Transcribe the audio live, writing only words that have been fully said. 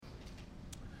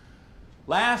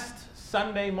Last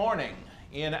Sunday morning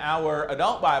in our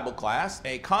adult Bible class,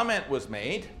 a comment was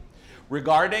made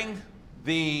regarding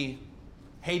the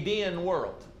Hadean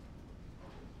world.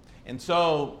 And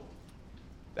so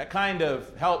that kind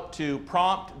of helped to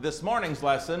prompt this morning's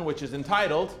lesson, which is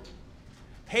entitled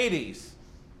Hades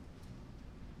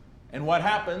and What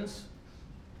Happens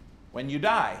When You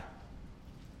Die.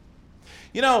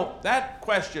 You know, that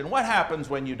question, what happens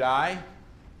when you die,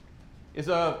 is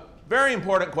a very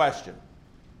important question.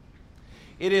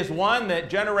 It is one that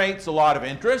generates a lot of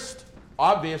interest,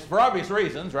 for obvious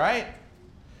reasons, right?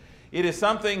 It is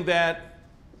something that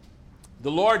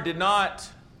the Lord did not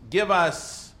give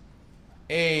us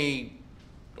a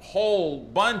whole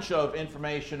bunch of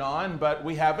information on, but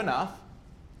we have enough.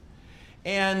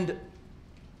 And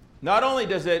not only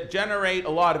does it generate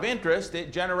a lot of interest,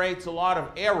 it generates a lot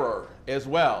of error as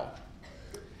well.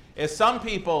 As some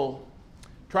people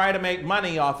try to make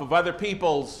money off of other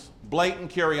people's blatant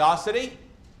curiosity,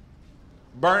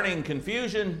 burning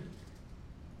confusion,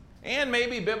 and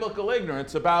maybe biblical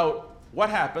ignorance about what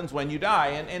happens when you die.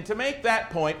 And to make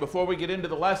that point, before we get into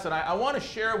the lesson, I want to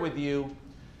share with you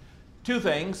two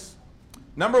things.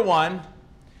 Number one,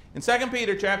 in 2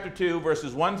 Peter chapter 2,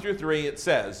 verses 1 through 3, it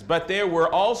says, "But there were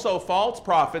also false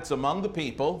prophets among the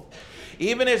people,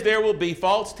 even as there will be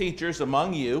false teachers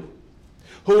among you,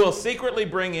 who will secretly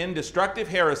bring in destructive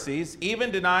heresies,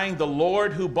 even denying the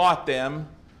Lord who bought them,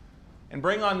 and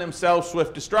bring on themselves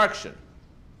swift destruction.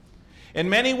 And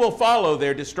many will follow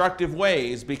their destructive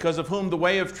ways, because of whom the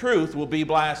way of truth will be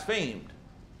blasphemed.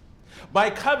 By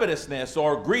covetousness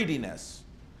or greediness,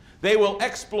 they will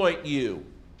exploit you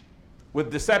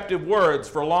with deceptive words.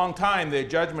 For a long time their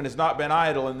judgment has not been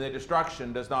idle, and their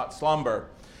destruction does not slumber."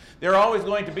 There are always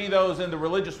going to be those in the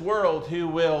religious world who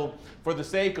will, for the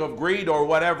sake of greed or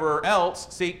whatever else,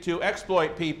 seek to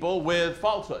exploit people with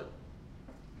falsehood.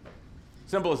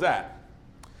 Simple as that.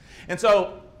 And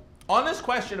so, on this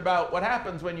question about what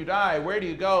happens when you die, where do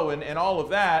you go, and all of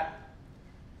that,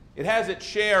 it has its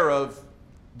share of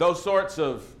those sorts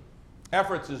of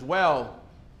efforts as well.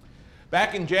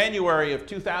 Back in January of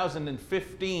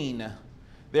 2015,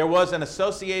 there was an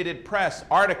Associated Press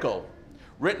article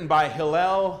written by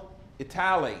Hillel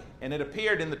Itali, and it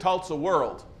appeared in the Tulsa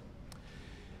World.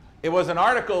 It was an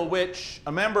article which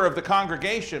a member of the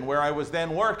congregation where I was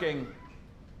then working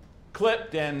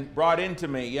clipped and brought into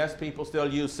me. Yes, people still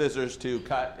use scissors to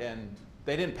cut, and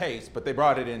they didn't paste, but they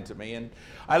brought it into me. And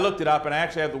I looked it up, and I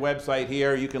actually have the website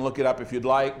here. You can look it up if you'd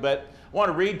like, but I want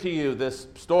to read to you this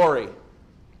story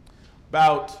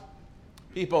about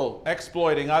people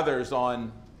exploiting others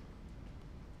on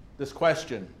this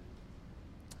question.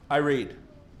 I read,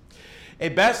 "A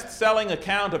best-selling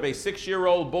account of a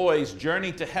 6-year-old boy's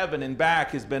journey to heaven and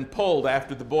back has been pulled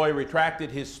after the boy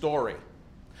retracted his story.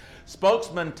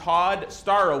 Spokesman Todd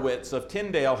Starowitz of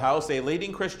Tyndale House, a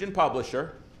leading Christian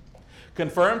publisher,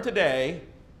 confirmed today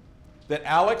that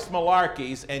Alex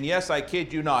Malarkey's, and yes, I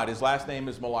kid you not, his last name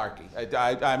is Malarkey.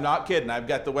 I'm not kidding, I've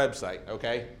got the website,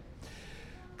 okay?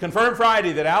 Confirmed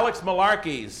Friday that Alex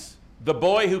Malarkey's The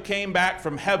Boy Who Came Back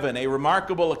from Heaven, a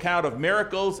remarkable account of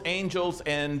miracles, angels,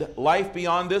 and life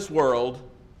beyond this world,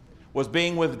 was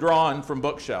being withdrawn from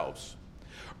bookshelves.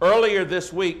 Earlier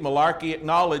this week, Malarkey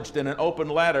acknowledged in an open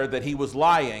letter that he was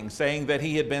lying, saying that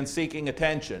he had been seeking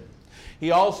attention.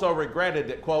 He also regretted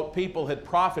that, quote, people had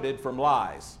profited from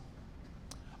lies.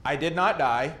 I did not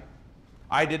die.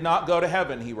 I did not go to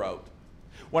heaven, he wrote.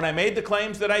 When I made the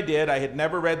claims that I did, I had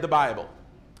never read the Bible.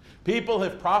 People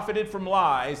have profited from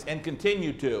lies and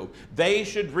continue to. They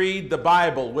should read the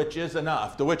Bible, which is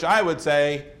enough. To which I would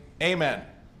say, amen.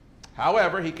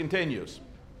 However, he continues,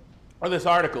 or this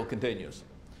article continues.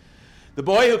 The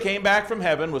Boy Who Came Back from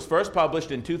Heaven was first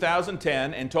published in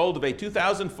 2010 and told of a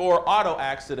 2004 auto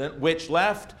accident which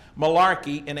left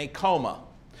Malarkey in a coma.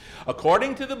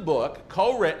 According to the book,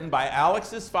 co-written by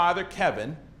Alex's father,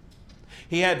 Kevin,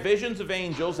 he had visions of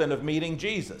angels and of meeting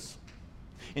Jesus.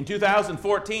 In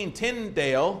 2014,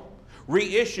 Tyndale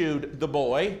reissued The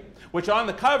Boy, which on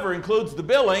the cover includes the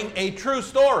billing, A True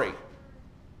Story.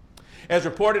 As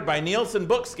reported by Nielsen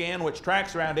Bookscan, which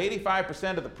tracks around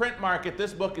 85% of the print market,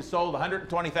 this book has sold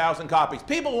 120,000 copies.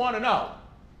 People want to know.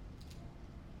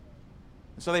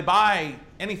 So they buy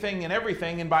anything and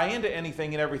everything and buy into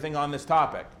anything and everything on this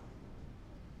topic.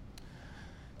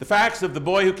 The facts of The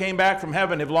Boy Who Came Back from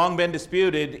Heaven have long been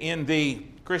disputed in the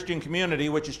Christian community,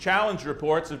 which has challenged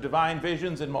reports of divine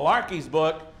visions in Malarkey's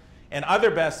book and other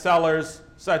bestsellers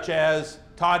such as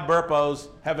Todd Burpo's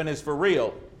Heaven is for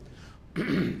Real.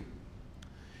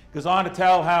 Goes on to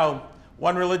tell how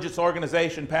one religious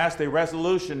organization passed a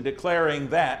resolution declaring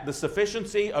that the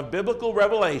sufficiency of biblical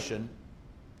revelation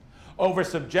over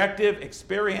subjective,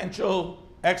 experiential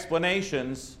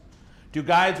explanations to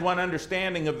guide one's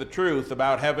understanding of the truth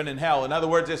about heaven and hell. In other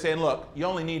words, they're saying, look, you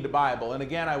only need the Bible. And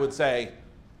again, I would say,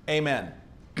 amen.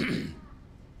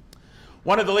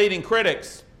 One of the leading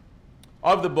critics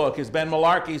of the book is Ben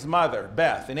Malarkey's mother,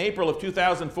 Beth. In April of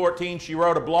 2014, she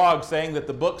wrote a blog saying that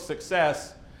the book's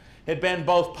success had been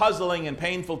both puzzling and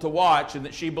painful to watch, and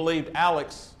that she believed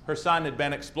Alex, her son, had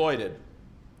been exploited.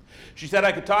 She said,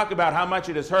 I could talk about how much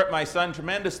it has hurt my son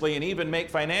tremendously and even make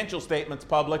financial statements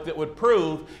public that would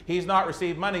prove he's not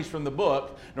received monies from the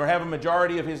book, nor have a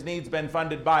majority of his needs been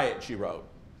funded by it, she wrote.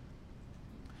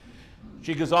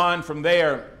 She goes on from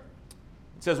there.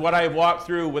 It says, what I have walked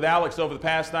through with Alex over the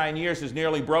past 9 years has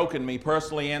nearly broken me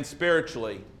personally and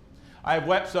spiritually. I have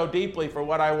wept so deeply for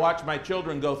what I watched my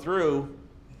children go through,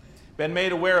 been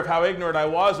made aware of how ignorant I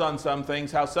was on some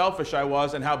things, how selfish I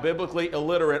was, and how biblically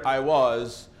illiterate I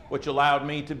was, which allowed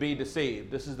me to be deceived.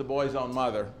 This is the boy's own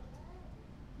mother.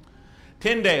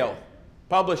 Tyndale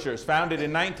Publishers, founded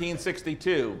in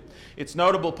 1962. Its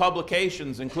notable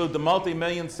publications include the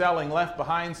multi-million selling Left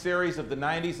Behind series of the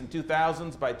 90s and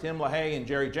 2000s by Tim LaHaye and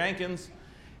Jerry Jenkins,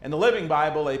 and the Living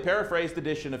Bible, a paraphrased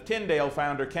edition of Tyndale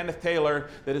founder Kenneth Taylor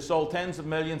that has sold tens of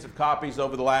millions of copies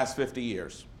over the last 50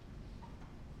 years.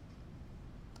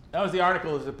 That was the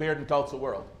article that appeared in Tulsa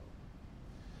World.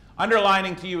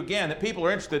 Underlining to you again that people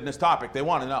are interested in this topic. They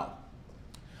want to know.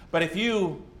 But if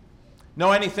you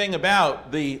know anything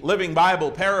about the Living Bible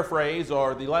paraphrase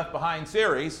or the Left Behind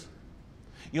series,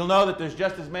 you'll know that there's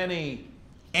just as many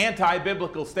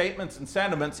anti-biblical statements and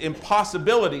sentiments,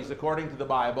 impossibilities according to the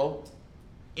Bible,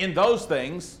 in those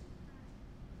things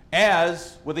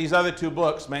as with these other two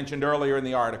books mentioned earlier in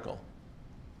the article.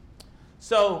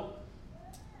 So,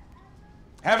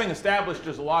 having established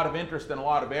there's a lot of interest and a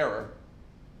lot of error,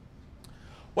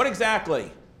 what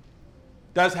exactly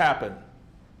does happen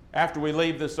after we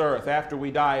leave this earth, after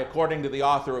we die, according to the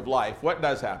author of life? What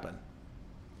does happen?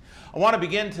 I want to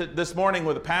begin this morning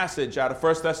with a passage out of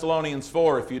 1 Thessalonians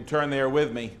 4, if you'd turn there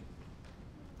with me.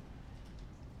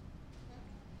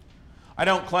 I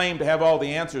don't claim to have all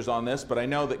the answers on this, but I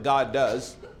know that God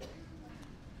does.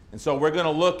 And so we're going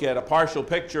to look at a partial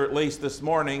picture at least this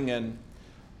morning and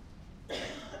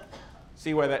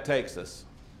see where that takes us.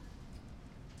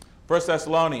 1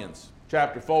 Thessalonians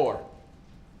chapter 4.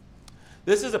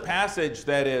 This is a passage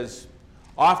that is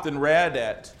often read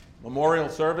at memorial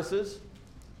services.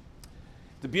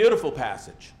 It's a beautiful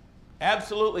passage,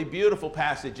 absolutely beautiful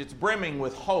passage. It's brimming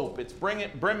with hope. It's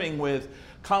brimming with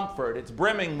comfort. It's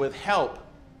brimming with help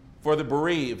for the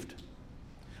bereaved.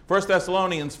 1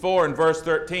 Thessalonians 4 and verse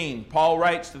 13, Paul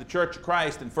writes to the Church of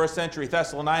Christ in first century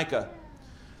Thessalonica,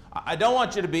 I don't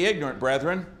want you to be ignorant,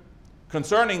 brethren,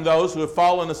 concerning those who have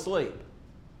fallen asleep,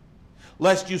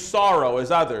 lest you sorrow as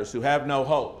others who have no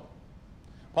hope.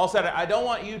 Paul said, I don't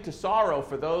want you to sorrow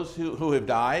for those who have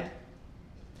died.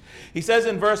 He says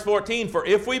in verse 14, for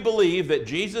if we believe that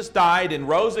Jesus died and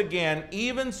rose again,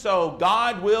 even so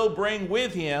God will bring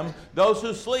with him those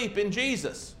who sleep in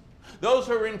Jesus. Those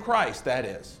who are in Christ, that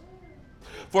is.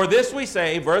 For this we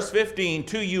say, verse 15,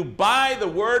 to you by the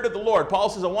word of the Lord. Paul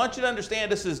says, I want you to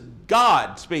understand this is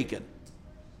God speaking.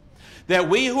 That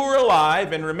we who are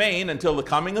alive and remain until the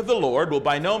coming of the Lord will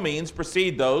by no means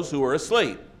precede those who are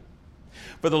asleep.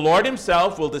 For the Lord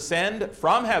himself will descend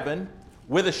from heaven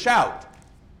with a shout,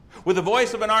 with the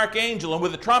voice of an archangel, and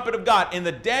with the trumpet of God, and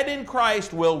the dead in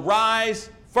Christ will rise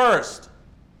first.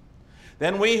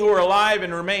 Then we who are alive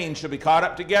and remain shall be caught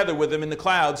up together with them in the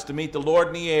clouds to meet the Lord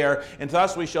in the air, and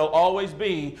thus we shall always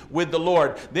be with the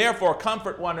Lord. Therefore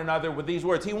comfort one another with these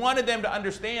words. He wanted them to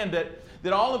understand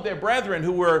that all of their brethren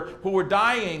who were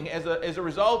dying as a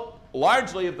result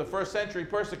largely of the first century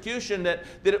persecution, that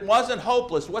it wasn't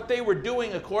hopeless. What they were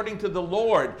doing according to the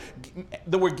Lord,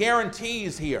 there were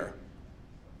guarantees here.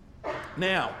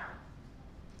 Now,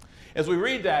 as we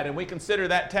read that and we consider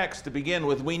that text to begin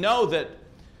with, we know that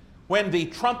when the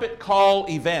trumpet call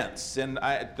events, and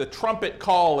the trumpet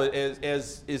call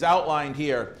is outlined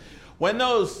here, when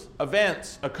those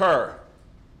events occur,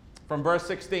 from verse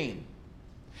 16,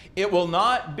 it will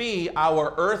not be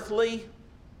our earthly,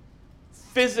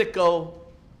 physical,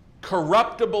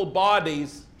 corruptible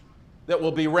bodies that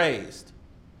will be raised,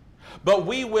 but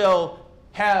we will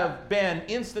have been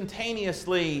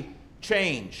instantaneously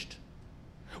changed.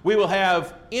 We will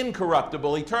have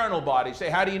incorruptible, eternal bodies.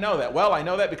 Say, how do you know that? Well, I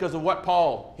know that because of what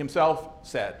Paul himself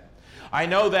said. I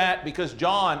know that because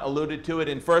John alluded to it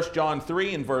in 1 John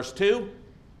 3 and verse 2.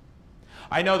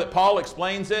 I know that Paul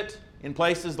explains it in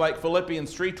places like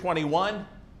Philippians 3:21,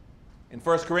 in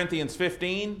 1 Corinthians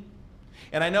 15.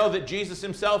 And I know that Jesus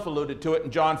himself alluded to it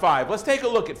in John 5. Let's take a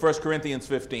look at 1 Corinthians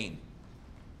 15.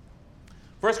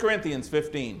 1 Corinthians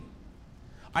 15.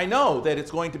 I know that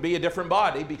it's going to be a different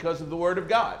body because of the Word of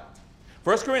God.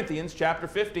 1 Corinthians chapter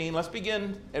 15, let's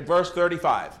begin at verse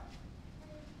 35.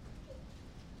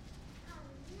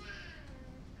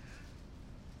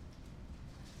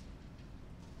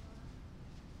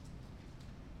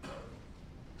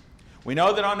 We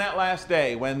know that on that last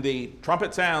day, when the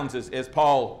trumpet sounds, as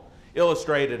Paul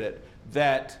illustrated it,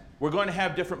 that we're going to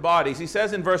have different bodies. He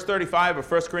says in verse 35 of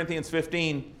 1 Corinthians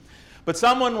 15, but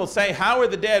someone will say, how are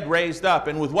the dead raised up,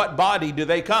 and with what body do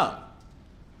they come?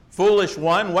 Foolish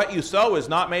one, what you sow is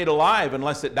not made alive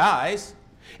unless it dies.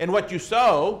 And what you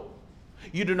sow,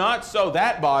 you do not sow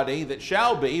that body that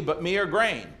shall be, but mere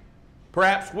grain,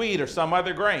 perhaps wheat or some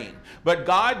other grain. But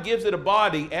God gives it a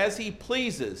body as he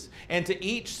pleases, and to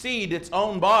each seed its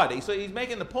own body. So he's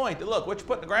making the point that, look, what you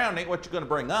put in the ground ain't what you're going to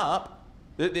bring up.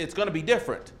 It's going to be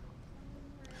different.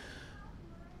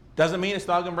 Doesn't mean it's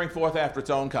not going to bring forth after its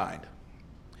own kind.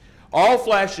 All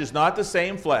flesh is not the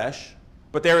same flesh,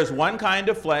 but there is one kind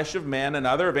of flesh of men,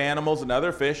 another of animals, another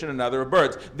of fish, and another of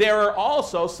birds. There are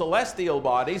also celestial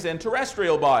bodies and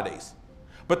terrestrial bodies.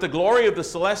 But the glory of the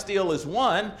celestial is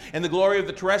one, and the glory of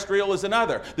the terrestrial is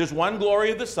another. There's one glory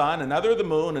of the sun, another of the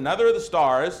moon, another of the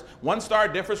stars. One star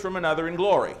differs from another in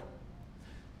glory.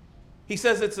 He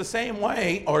says it's the same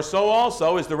way, or so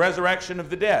also is the resurrection of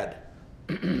the dead.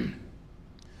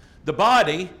 The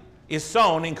body is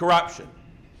sown in corruption.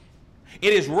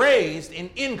 It is raised in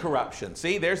incorruption.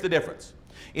 See, there's the difference.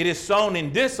 It is sown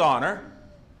in dishonor.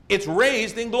 It's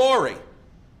raised in glory.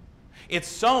 It's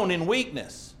sown in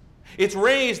weakness. It's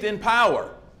raised in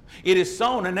power. It is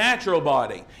sown a natural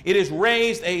body. It is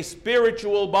raised a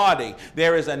spiritual body.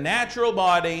 There is a natural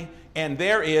body and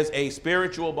there is a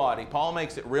spiritual body. Paul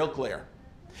makes it real clear.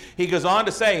 He goes on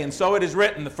to say, and so it is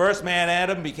written, the first man,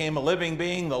 Adam, became a living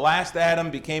being. The last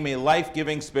Adam became a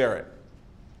life-giving spirit.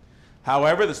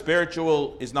 However, the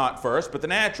spiritual is not first, but the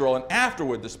natural, and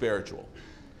afterward the spiritual.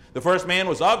 The first man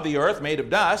was of the earth, made of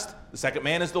dust. The second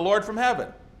man is the Lord from heaven.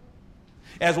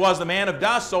 As was the man of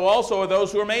dust, so also are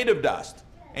those who are made of dust.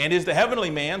 And is the heavenly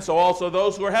man, so also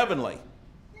those who are heavenly.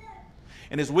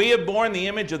 And as we have borne the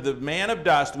image of the man of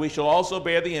dust, we shall also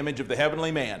bear the image of the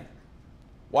heavenly man.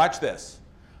 Watch this.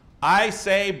 I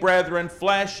say, brethren,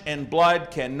 flesh and blood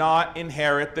cannot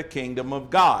inherit the kingdom of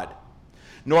God,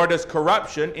 nor does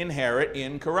corruption inherit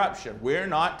incorruption. We're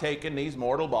not taking these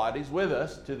mortal bodies with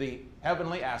us to the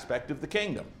heavenly aspect of the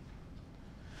kingdom.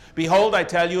 Behold, I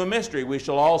tell you a mystery. We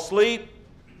shall all sleep.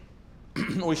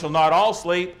 We shall not all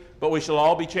sleep, but we shall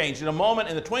all be changed in a moment,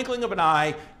 in the twinkling of an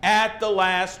eye, at the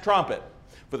last trumpet.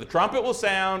 For the trumpet will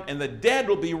sound, and the dead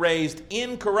will be raised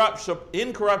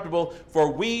incorruptible,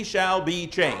 for we shall be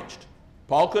changed.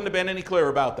 Paul couldn't have been any clearer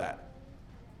about that.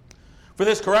 For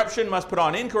this corruption must put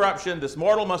on incorruption, this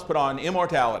mortal must put on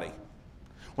immortality.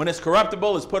 When this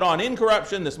corruptible is put on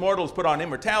incorruption, this mortal is put on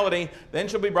immortality, then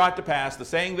shall be brought to pass the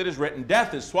saying that is written,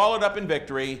 death is swallowed up in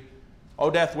victory. O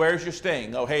death, where's your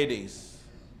sting? O Hades,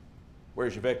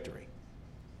 where's your victory?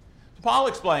 So Paul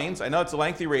explains, I know it's a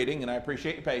lengthy reading, and I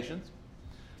appreciate your patience.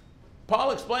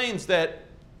 Paul explains that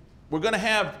we're going to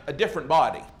have a different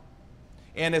body.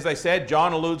 And as I said,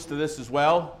 John alludes to this as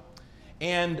well.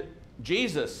 And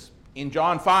Jesus, in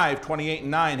John 5, 28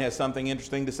 and 9, has something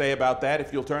interesting to say about that,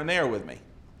 if you'll turn there with me.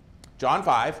 John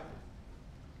 5,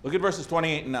 look at verses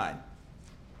 28 and 9.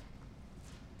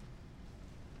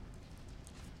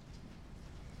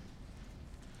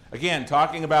 Again,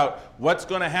 talking about what's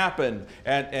going to happen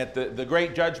at the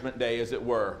great judgment day, as it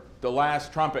were, the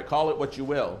last trumpet, call it what you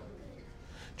will.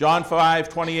 John 5,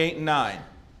 28 and 9.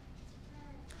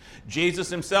 Jesus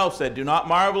himself said, do not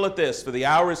marvel at this, for the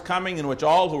hour is coming in which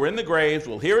all who are in the graves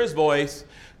will hear his voice,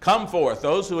 come forth,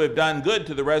 those who have done good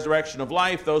to the resurrection of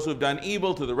life, those who have done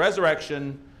evil to the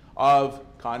resurrection of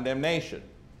condemnation.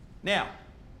 Now,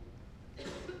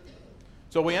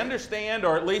 so we understand,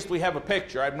 or at least we have a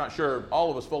picture. I'm not sure all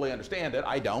of us fully understand it.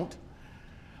 I don't.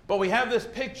 But we have this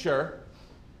picture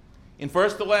in 1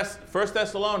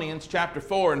 Thessalonians chapter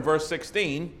 4 and verse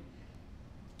 16,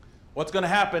 what's going to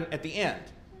happen at the end.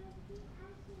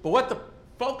 But what the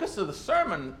focus of the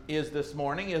sermon is this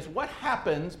morning is what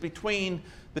happens between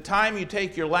the time you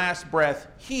take your last breath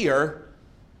here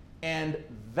and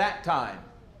that time,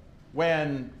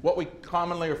 when what we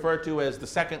commonly refer to as the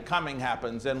second coming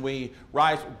happens and we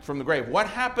rise from the grave. What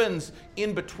happens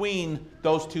in between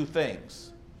those two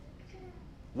things?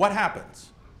 What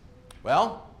happens?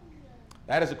 Well,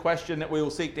 that is a question that we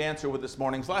will seek to answer with this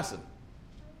morning's lesson.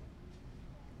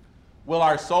 Will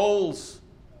our souls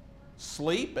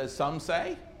sleep, as some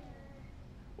say?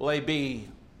 Will they be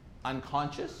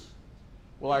unconscious?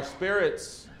 Will our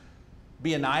spirits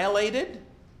be annihilated?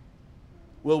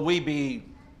 Will we be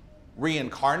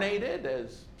reincarnated,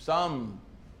 as some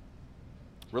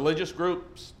religious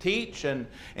groups teach, and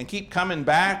keep coming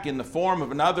back in the form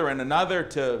of another and another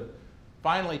to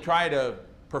finally try to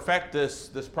perfect this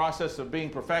process of being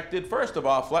perfected? First of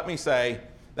all, let me say,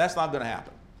 that's not going to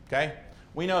happen, okay?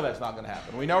 We know that's not going to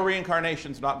happen. We know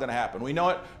reincarnation's not going to happen. We know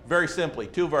it very simply.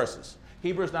 2 verses.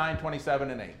 Hebrews 9,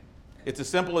 27 and 8. It's as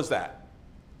simple as that.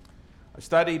 I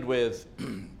studied with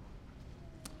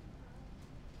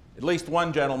at least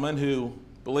one gentleman who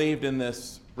believed in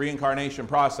this reincarnation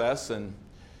process, and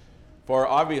for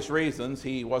obvious reasons,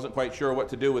 he wasn't quite sure what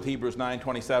to do with Hebrews 9,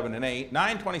 27 and 8.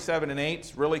 9, 27 and 8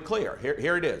 is really clear.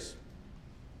 Here it is.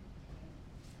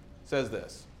 It says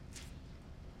this.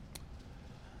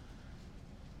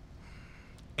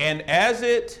 And as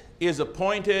it is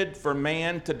appointed for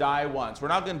man to die once. We're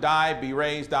not going to die, be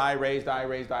raised, die, raised, die,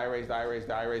 raised, die, raised, die, raised,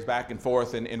 die, raised, back and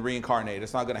forth and reincarnate.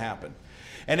 It's not going to happen.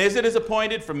 And as it is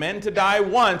appointed for men to die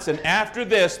once, and after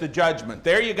this, the judgment.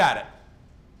 There you got it.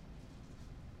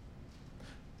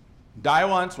 Die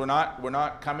once, we're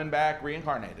not coming back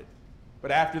reincarnated.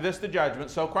 But after this, the judgment.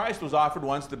 So Christ was offered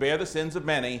once to bear the sins of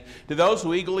many. To those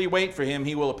who eagerly wait for him,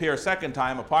 he will appear a second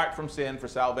time apart from sin for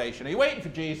salvation. Are you waiting for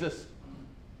Jesus?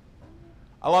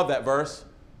 I love that verse.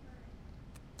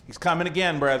 He's coming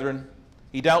again, brethren.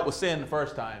 He dealt with sin the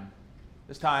first time.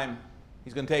 This time,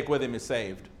 he's going to take with him his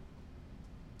saved.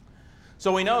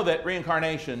 So we know that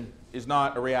reincarnation is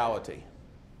not a reality.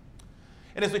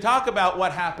 And as we talk about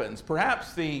what happens,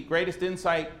 perhaps the greatest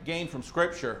insight gained from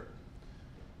Scripture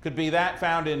could be that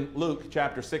found in Luke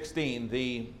chapter 16,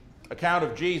 the account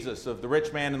of Jesus, of the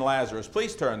rich man and Lazarus.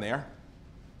 Please turn there.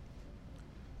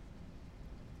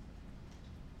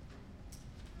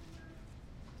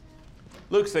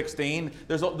 Luke 16,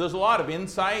 there's a lot of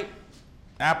insight,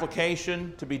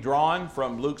 application to be drawn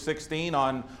from Luke 16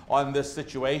 on this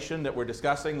situation that we're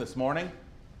discussing this morning.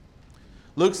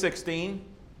 Luke 16,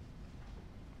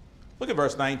 look at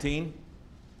verse 19.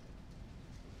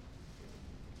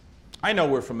 I know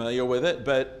we're familiar with it,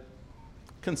 but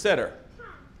consider.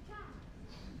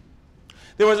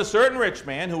 There was a certain rich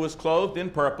man who was clothed in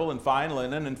purple and fine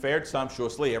linen and fared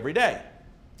sumptuously every day.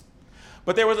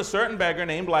 But there was a certain beggar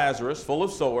named Lazarus, full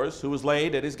of sores, who was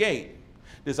laid at his gate,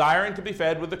 desiring to be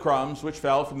fed with the crumbs which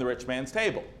fell from the rich man's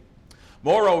table.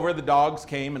 Moreover, the dogs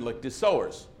came and licked his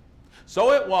sores.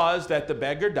 So it was that the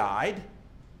beggar died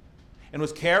and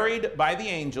was carried by the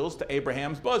angels to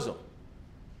Abraham's bosom.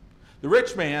 The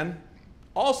rich man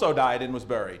also died and was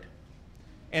buried.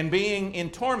 And being in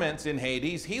torments in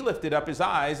Hades, he lifted up his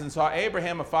eyes and saw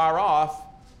Abraham afar off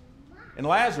and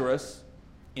Lazarus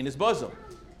in his bosom.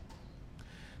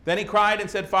 Then he cried and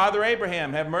said, Father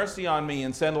Abraham, have mercy on me,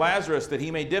 and send Lazarus that he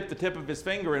may dip the tip of his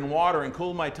finger in water and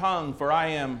cool my tongue, for I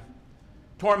am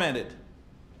tormented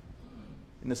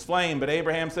in this flame. But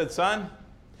Abraham said, Son,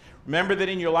 remember that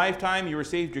in your lifetime you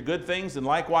received your good things, and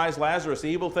likewise Lazarus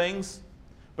evil things.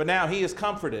 But now he is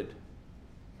comforted,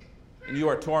 and you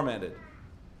are tormented.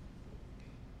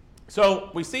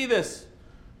 So we see this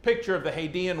picture of the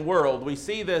Hadean world. We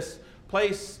see this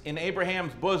place in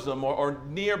Abraham's bosom, or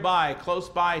nearby, close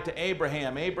by to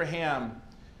Abraham,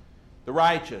 the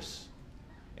righteous.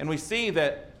 And we see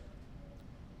that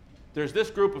there's this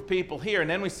group of people here, and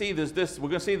then we see there's this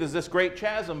great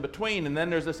chasm between, and then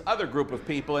there's this other group of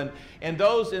people, and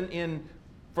those in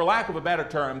for lack of a better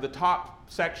term, the top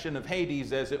section of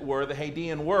Hades, as it were, the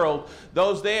Hadean world,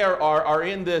 those there are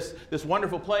in this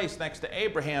wonderful place next to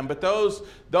Abraham. But those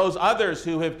others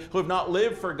who have not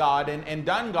lived for God and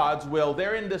done God's will,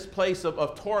 they're in this place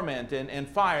of torment and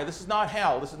fire. This is not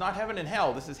hell. This is not heaven and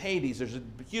hell. This is Hades. There's a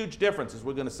huge difference, as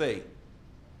we're going to see.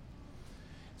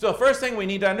 So the first thing we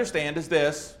need to understand is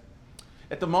this.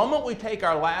 At the moment we take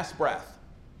our last breath,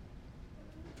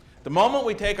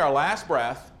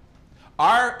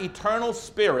 our eternal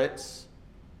spirits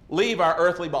leave our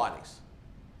earthly bodies.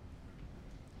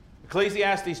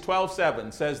 Ecclesiastes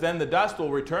 12:7 says, Then the dust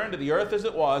will return to the earth as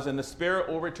it was, and the spirit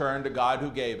will return to God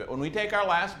who gave it. When we take our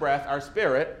last breath, our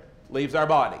spirit leaves our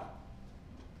body.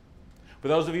 For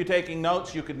those of you taking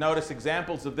notes, you could notice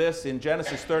examples of this in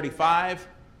Genesis 35,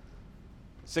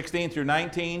 16 through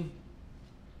 19,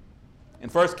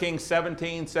 and 1 Kings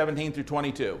 17, 17 through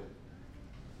 22.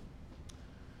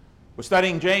 We're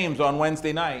studying James on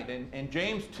Wednesday night, and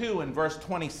James 2 in verse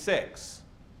 26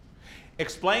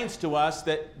 explains to us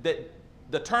that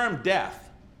the term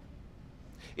death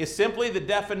is simply the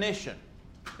definition.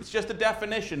 It's just a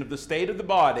definition of the state of the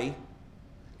body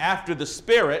after the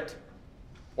spirit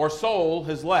or soul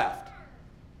has left.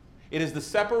 It is the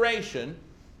separation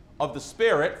of the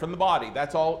spirit from the body.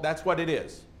 That's all. That's what it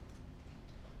is.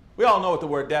 We all know what the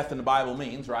word death in the Bible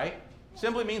means, right?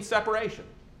 Simply means separation.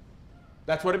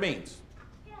 That's what it means.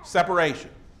 Separation.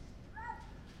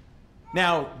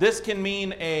 Now, this can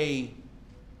mean a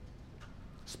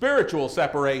spiritual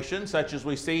separation, such as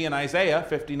we see in Isaiah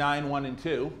 59, 1 and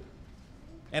 2,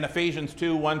 and Ephesians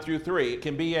 2, 1 through 3. It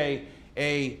can be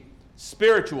a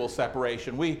spiritual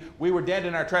separation. We were dead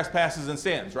in our trespasses and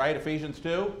sins, right? Ephesians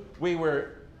 2. We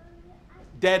were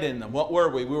dead in them. What were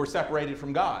we? We were separated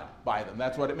from God by them.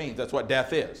 That's what it means. That's what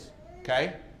death is.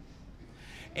 Okay?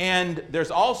 And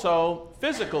there's also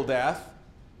physical death,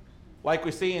 like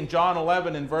we see in John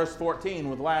 11 and verse 14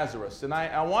 with Lazarus. And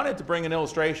I wanted to bring an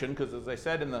illustration because, as I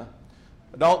said in the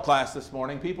adult class this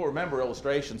morning, people remember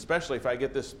illustrations, especially if I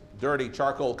get this dirty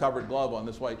charcoal-covered glove on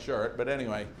this white shirt. But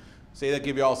anyway, see, that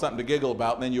give you all something to giggle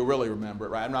about, and then you'll really remember it,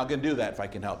 right? I'm not going to do that if I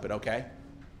can help it, okay?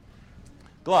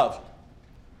 Glove.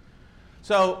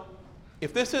 So,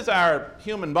 if this is our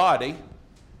human body,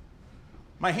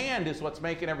 my hand is what's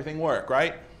making everything work,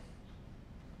 right?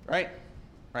 Right?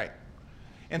 Right.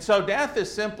 And so death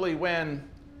is simply when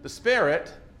the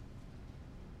spirit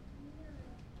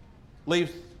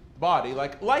leaves the body,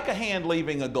 like a hand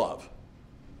leaving a glove.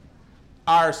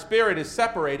 Our spirit is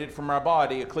separated from our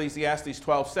body, Ecclesiastes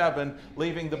 12:7,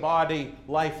 leaving the body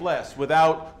lifeless,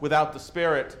 without the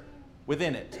spirit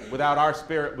within it, without our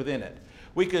spirit within it.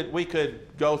 We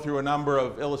could go through a number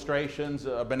of illustrations,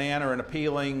 a banana and a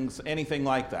peelings, anything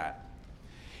like that.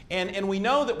 And we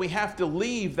know that we have to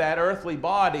leave that earthly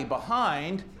body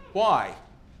behind. Why?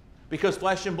 Because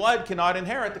flesh and blood cannot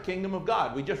inherit the kingdom of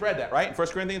God. We just read that, right? In 1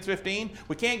 Corinthians 15.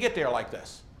 We can't get there like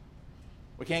this.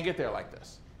 We can't get there like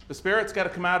this. The spirit's got to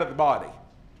come out of the body.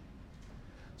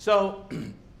 So,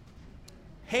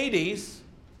 Hades,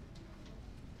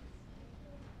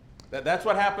 that's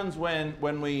what happens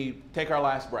when we take our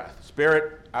last breath.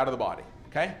 Spirit out of the body,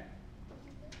 okay?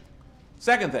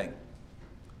 Second thing,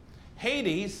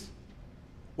 Hades,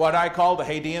 what I call the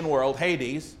Hadean world,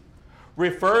 Hades,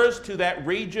 refers to that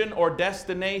region or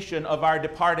destination of our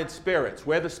departed spirits,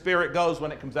 where the spirit goes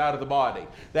when it comes out of the body.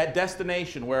 That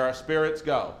destination where our spirits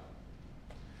go.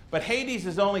 But Hades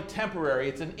is only temporary.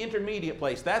 It's an intermediate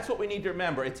place. That's what we need to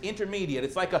remember. It's intermediate.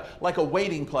 It's like a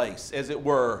waiting place, as it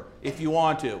were, if you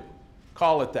want to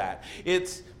call it that.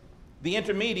 It's the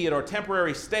intermediate or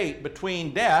temporary state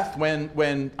between death,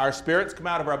 when our spirits come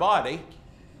out of our body,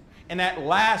 and that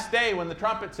last day when the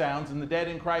trumpet sounds and the dead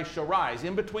in Christ shall rise.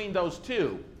 In between those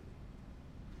two,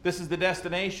 this is the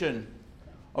destination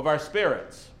of our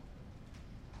spirits.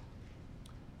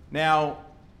 Now,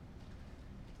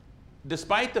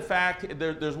 despite the fact,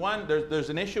 there's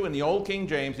an issue in the Old King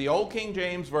James. The Old King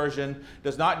James Version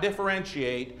does not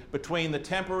differentiate between the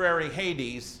temporary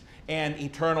Hades and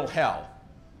eternal hell.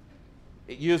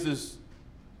 It uses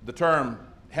the term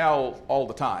hell all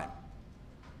the time,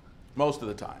 most of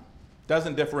the time.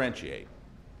 Doesn't differentiate.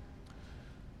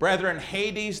 Brethren,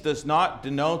 Hades does not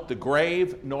denote the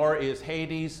grave, nor is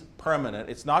Hades permanent.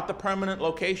 It's not the permanent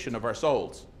location of our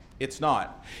souls. It's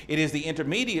not. It is the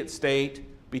intermediate state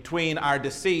between our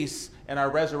decease and our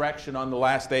resurrection on the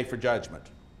last day for judgment.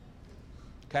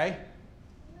 Okay?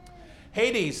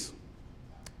 Hades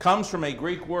comes from a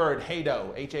Greek word,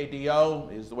 hado. H-A-D-O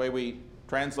is the way we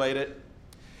translate it.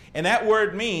 And that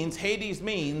word means, Hades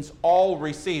means all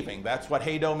receiving. That's what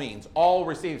hado means, all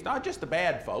receiving. Not just the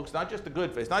bad folks, not just the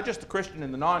good folks, not just the Christian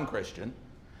and the non-Christian.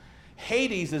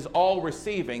 Hades is all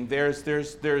receiving.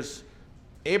 There's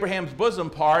Abraham's bosom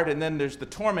part, and then there's the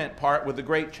torment part with the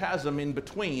great chasm in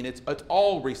between. It's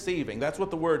all receiving. That's what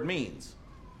the word means.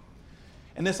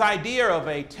 And this idea of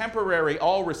a temporary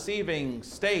all-receiving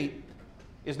state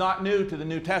is not new to the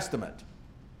New Testament.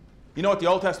 You know what the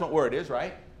Old Testament word is,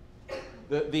 right?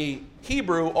 The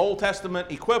Hebrew Old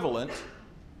Testament equivalent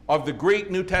of the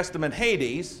Greek New Testament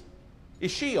Hades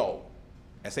is Sheol,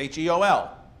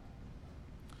 S-H-E-O-L.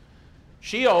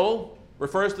 Sheol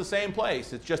refers to the same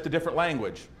place. It's just a different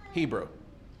language, Hebrew.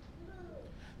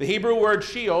 The Hebrew word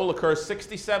Sheol occurs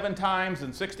 67 times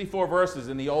in 64 verses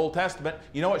in the Old Testament.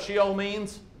 You know what Sheol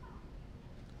means?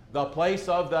 The place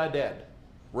of the dead.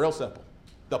 Real simple.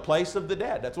 The place of the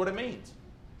dead. That's what it means.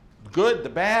 The good, the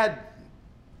bad.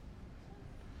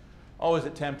 Oh, is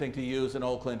it tempting to use an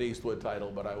old Clint Eastwood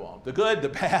title, but I won't. The good, the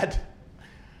bad.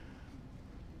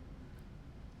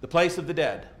 The place of the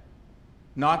dead.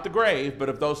 Not the grave, but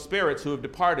of those spirits who have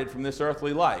departed from this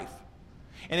earthly life.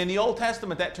 And in the Old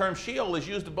Testament, that term Sheol is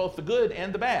used of both the good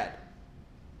and the bad.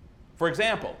 For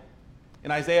example,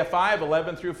 in Isaiah 5,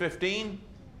 11 through 15,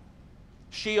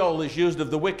 Sheol is used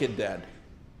of the wicked dead.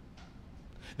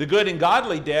 The good and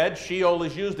godly dead, Sheol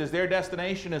is used as their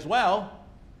destination as well.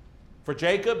 For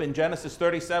Jacob in Genesis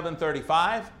 37,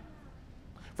 35.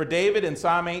 For David in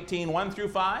Psalm 18, 1 through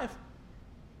 5.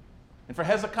 and for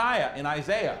Hezekiah in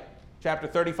Isaiah chapter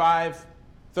 35,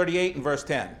 38, and verse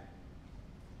 10.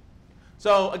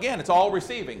 So again, it's all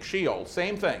receiving. Sheol,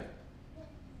 same thing.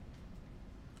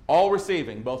 All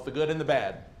receiving, both the good and the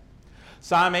bad.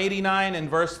 Psalm 89 and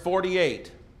verse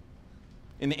 48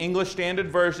 in the English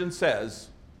Standard Version says,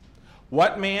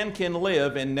 "What man can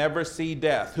live and never see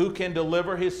death? Who can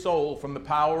deliver his soul from the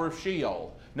power of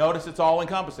Sheol?" Notice it's all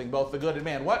encompassing, both the good and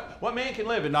bad. What man can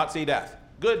live and not see death?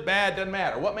 Good, bad, doesn't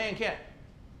matter. What man can?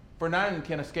 For none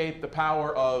can escape the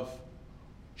power of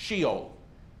Sheol.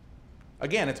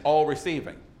 Again, it's all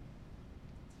receiving.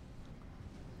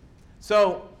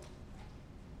 So,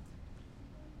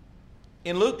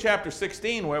 in Luke chapter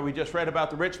 16, where we just read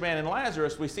about the rich man and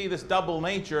Lazarus, we see this double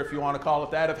nature, if you want to call it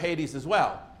that, of Hades as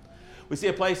well. We see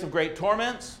a place of great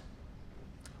torments,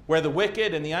 where the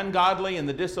wicked and the ungodly and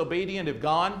the disobedient have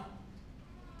gone,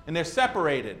 and they're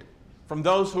separated from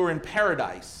those who are in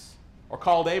paradise, or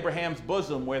called Abraham's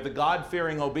bosom, where the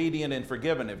God-fearing, obedient, and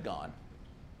forgiven have gone.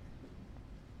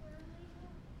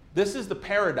 This is the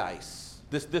paradise.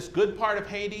 This good part of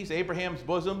Hades, Abraham's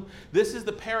bosom, this is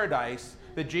the paradise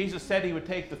that Jesus said he would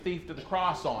take the thief to the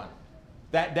cross on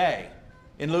that day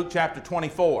in Luke chapter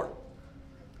 24,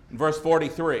 in verse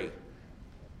 43.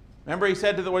 Remember what he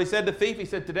said to the thief? He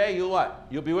said, "Today you'll what?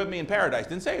 You'll be with me in paradise."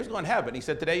 Didn't say he was going to heaven. He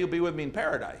said, "Today you'll be with me in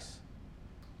paradise."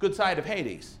 Good side of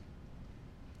Hades.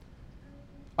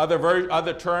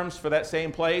 Other terms for that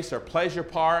same place are pleasure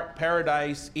part,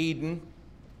 paradise, Eden.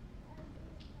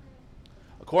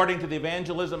 According to the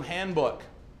Evangelism Handbook,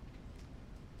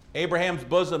 Abraham's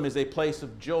bosom is a place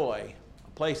of joy,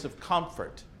 a place of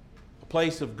comfort, a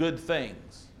place of good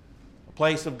things, a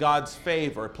place of God's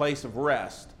favor, a place of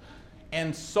rest.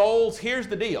 And souls, here's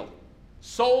the deal,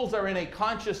 souls are in a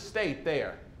conscious state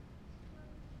there.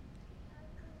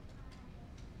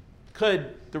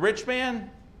 Could the rich man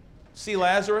see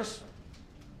Lazarus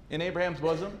in Abraham's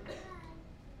bosom?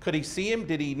 Could he see him?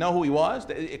 Did he know who he was?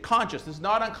 Conscious. This is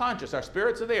not unconscious. Our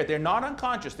spirits are there. They're not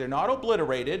unconscious. They're not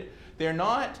obliterated. They're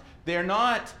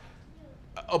not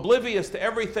oblivious to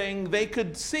everything they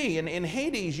could see. And in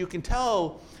Hades, you can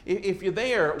tell, if you're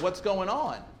there, what's going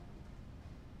on.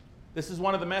 This is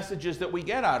one of the messages that we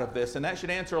get out of this, and that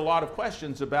should answer a lot of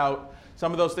questions about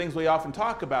some of those things we often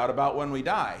talk about when we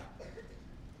die.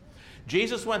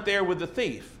 Jesus went there with the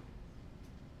thief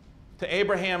to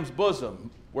Abraham's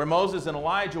bosom, where Moses and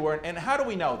Elijah were. And how do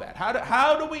we know that?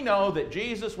 How do we know that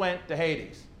Jesus went to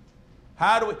Hades?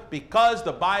 Because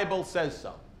the Bible says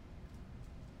so.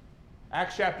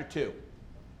 Acts chapter 2.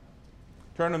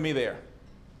 Turn with me there.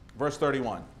 Verse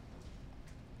 31.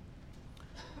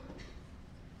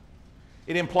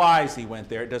 It implies he went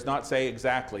there. It does not say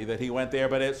exactly that he went there,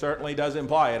 but it certainly does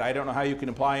imply it. I don't know how you can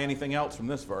imply anything else from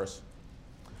this verse.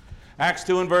 Acts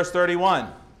 2 and verse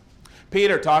 31.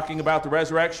 Peter, talking about the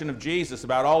resurrection of Jesus,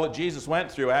 about all that Jesus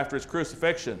went through after his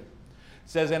crucifixion,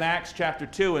 says in Acts chapter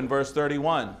 2 and verse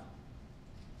 31,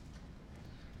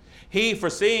 "He,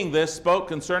 foreseeing this, spoke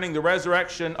concerning the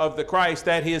resurrection of the Christ,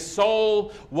 that his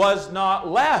soul was not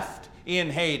left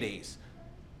in Hades."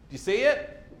 Do you see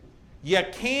it? You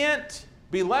can't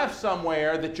be left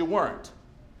somewhere that you weren't.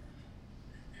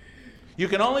 You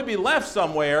can only be left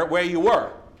somewhere where you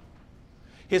were.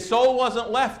 His soul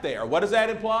wasn't left there. What does that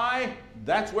imply?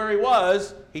 That's where he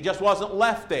was. He just wasn't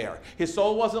left there. His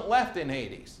soul wasn't left in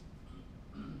Hades.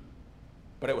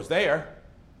 But it was there.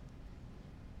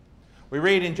 We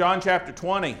read in John chapter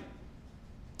 20,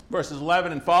 verses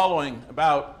 11 and following,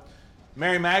 about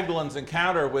Mary Magdalene's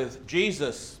encounter with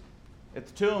Jesus at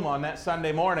the tomb on that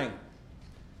Sunday morning.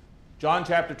 John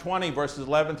chapter 20, verses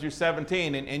 11 through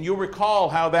 17. And you'll recall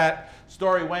how that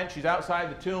story went. She's outside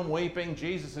the tomb weeping.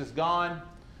 Jesus is gone.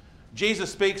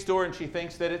 Jesus speaks to her, and she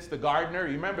thinks that it's the gardener.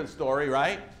 You remember the story,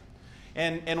 right?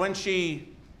 And when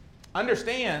she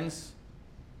understands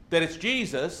that it's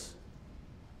Jesus,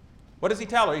 what does he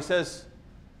tell her? He says,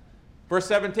 verse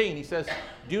 17, he says,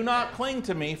 "Do not cling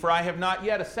to me, for I have not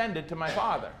yet ascended to my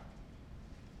Father."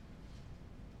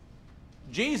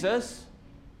 Jesus,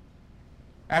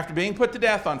 after being put to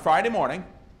death on Friday morning,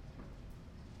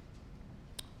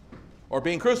 or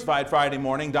being crucified Friday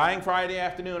morning, dying Friday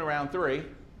afternoon around 3,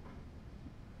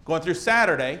 going through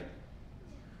Saturday,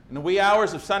 in the wee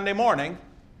hours of Sunday morning,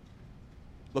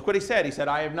 look what he said. He said,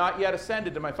 "I have not yet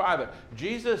ascended to my Father."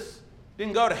 Jesus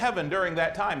didn't go to heaven during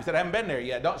that time. He said, "I haven't been there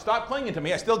yet. Don't stop clinging to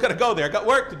me. I still got to go there. I got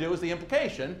work to do," is the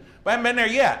implication, but I haven't been there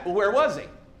yet. Well, where was he?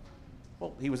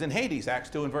 Well, he was in Hades, Acts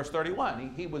 2 and verse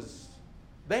 31. He was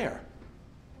there.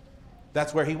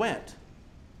 That's where he went.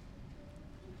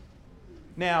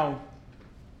 Now,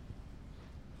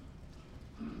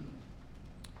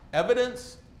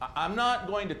 evidence I'm not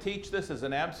going to teach this as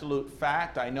an absolute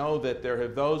fact. I know that there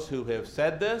have those who have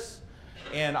said this,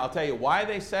 and I'll tell you why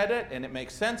they said it, and it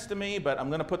makes sense to me, but I'm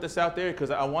going to put this out there because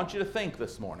I want you to think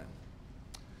this morning.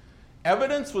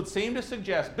 Evidence would seem to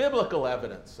suggest, biblical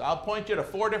evidence, I'll point you to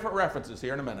 4 different references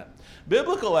here in a minute.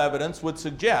 Biblical evidence would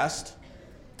suggest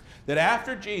that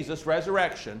after Jesus'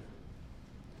 resurrection,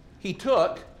 he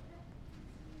took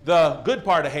the good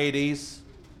part of Hades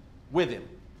with him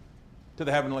to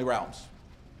the heavenly realms,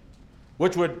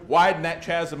 which would widen that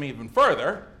chasm even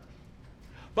further.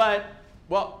 But,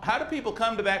 well, how do people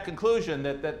come to that conclusion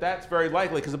that that's very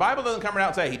likely? Because the Bible doesn't come around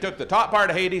and say he took the top part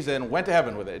of Hades and went to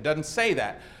heaven with it. It doesn't say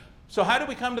that. So how do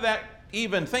we come to that,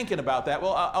 even thinking about that?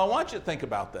 Well, I want you to think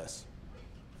about this.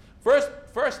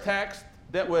 First text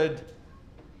that would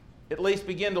at least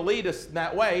begin to lead us in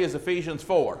that way is Ephesians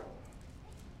 4.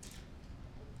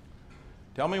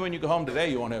 Tell me when you go home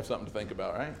today you won't have something to think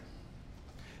about, right?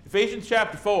 Ephesians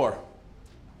chapter 4.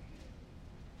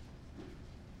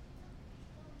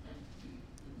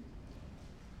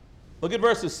 Look at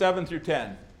verses 7 through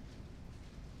 10.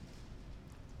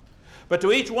 But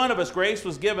to each one of us grace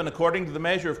was given according to the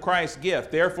measure of Christ's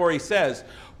gift. Therefore he says,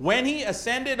 when he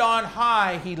ascended on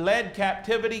high, he led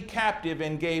captivity captive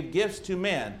and gave gifts to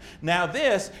men. Now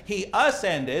this, he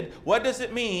ascended, what does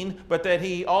it mean but that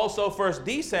he also first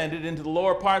descended into the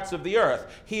lower parts of the earth?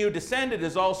 He who descended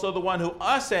is also the one who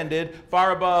ascended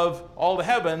far above all the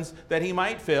heavens, that he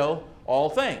might fill all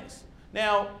things.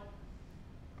 Now,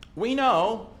 we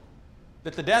know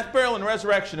that the death, burial, and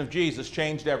resurrection of Jesus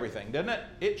changed everything, didn't it?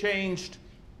 It changed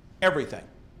everything.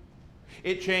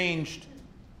 It changed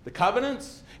the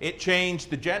covenants. It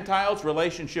changed the Gentiles'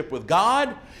 relationship with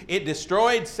God. It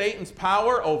destroyed Satan's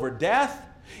power over death.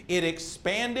 It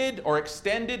expanded or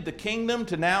extended the kingdom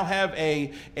to now have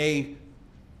a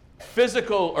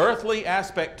physical, earthly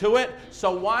aspect to it. So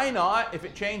why not, if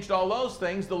it changed all those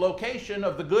things, the location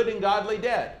of the good and godly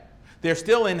dead? They're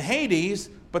still in Hades,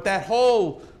 but that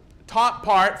whole top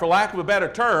part, for lack of a better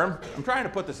term, I'm trying to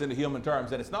put this into human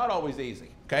terms, and it's not always easy,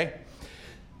 okay?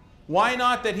 Why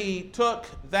not that he took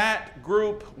that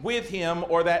group with him,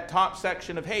 or that top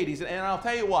section of Hades? And I'll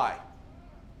tell you why.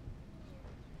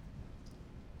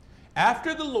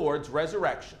 After the Lord's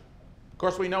resurrection, of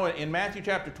course we know in Matthew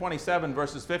chapter 27,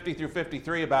 verses 50 through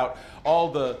 53, about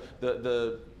all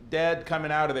the dead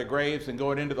coming out of their graves and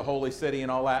going into the holy city and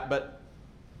all that, but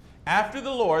after the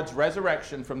Lord's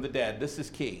resurrection from the dead, this is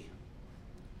key.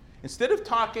 Instead of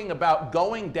talking about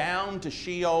going down to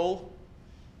Sheol,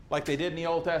 like they did in the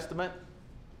Old Testament,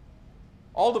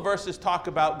 all the verses talk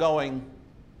about going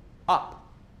up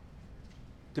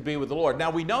to be with the Lord.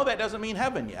 Now, we know that doesn't mean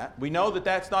heaven yet. We know that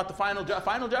that's not the final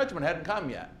judgment hadn't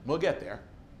come yet. We'll get there.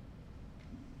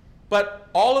 But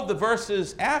all of the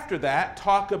verses after that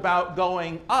talk about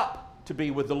going up to be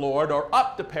with the Lord, or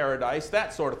up to paradise,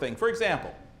 that sort of thing. For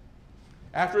example,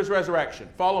 after his resurrection,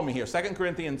 follow me here, 2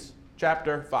 Corinthians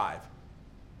chapter 5.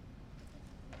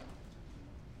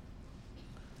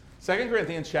 2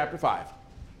 Corinthians chapter 5. I'm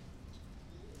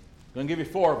going to give you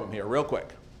 4 of them here real quick.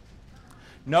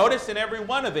 Notice in every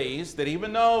one of these that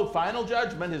even though final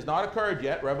judgment has not occurred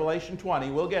yet, Revelation 20,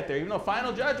 we'll get there, even though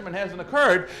final judgment hasn't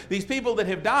occurred, these people that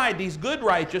have died, these good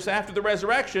righteous after the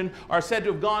resurrection, are said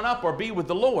to have gone up or be with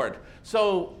the Lord.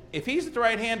 So if he's at the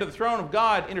right hand of the throne of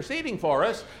God interceding for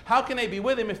us, how can they be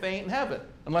with him if they ain't in heaven?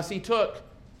 Unless he took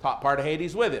top part of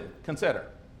Hades with him. Consider.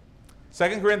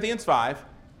 2 Corinthians 5,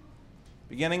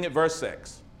 beginning at verse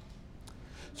 6.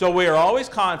 So we are always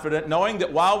confident, knowing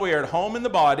that while we are at home in the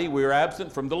body, we are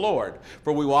absent from the Lord.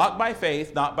 For we walk by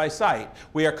faith, not by sight.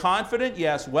 We are confident,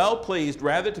 yes, well pleased,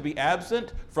 rather to be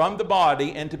absent from the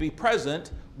body and to be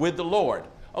present with the Lord.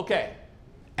 Okay,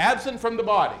 absent from the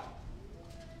body.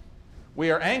 We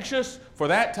are anxious for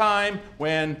that time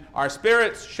when our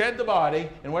spirits shed the body.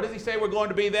 And what does he say we're going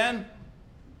to be then?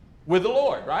 With the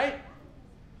Lord, right?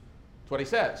 That's what he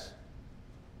says.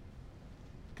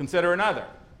 Consider another.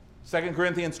 2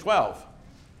 Corinthians 12,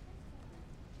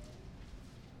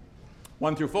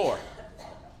 1 through 4.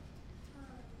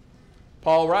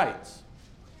 Paul writes,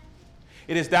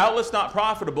 "It is doubtless not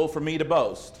profitable for me to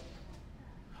boast.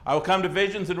 I will come to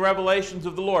visions and revelations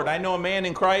of the Lord. I know a man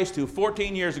in Christ who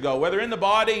 14 years ago, whether in the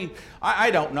body, I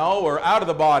don't know, or out of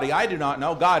the body, I do not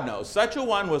know, God knows. Such a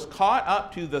one was caught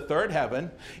up to the third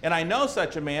heaven, and I know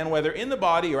such a man, whether in the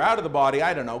body or out of the body,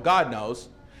 I don't know, God knows.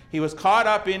 He was caught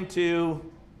up into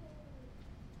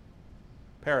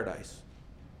paradise,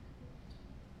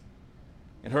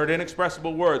 and heard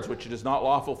inexpressible words which it is not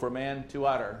lawful for man to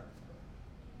utter."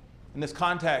 In this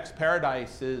context,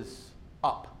 paradise is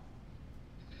up.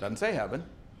 Doesn't say heaven.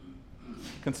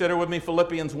 Consider with me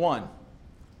Philippians 1.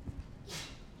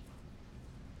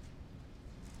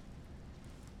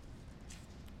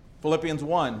 Philippians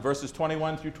 1, verses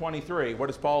 21 through 23. What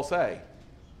does Paul say?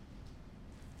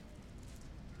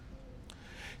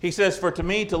 He says, "For to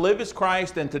me to live is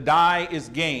Christ, and to die is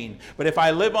gain. But if I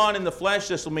live on in the flesh,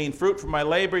 this will mean fruit from my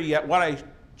labor, yet what I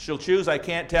shall choose I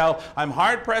can't tell. I'm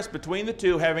hard-pressed between the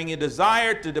two, having a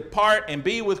desire to depart and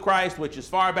be with Christ, which is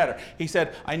far better." He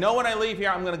said, I know when I leave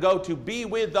here, I'm going to go to be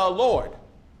with the Lord.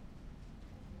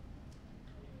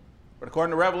 But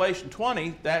according to Revelation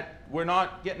 20, that we're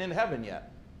not getting into heaven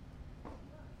yet.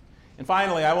 And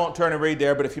finally, I won't turn and read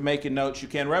there, but if you're making notes, you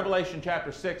can. Revelation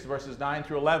chapter 6, verses 9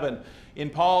 through 11. In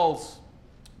Paul's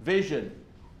vision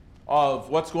of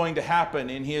what's going to happen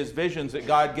in his visions that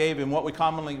God gave him, what we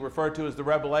commonly refer to as the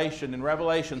Revelation. In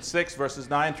Revelation 6, verses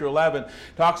 9 through 11,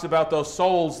 talks about those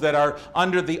souls that are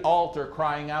under the altar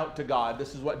crying out to God.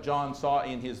 This is what John saw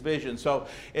in his vision. So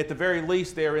at the very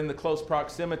least, they're in the close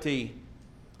proximity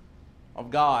of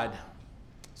God.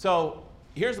 So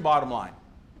here's the bottom line.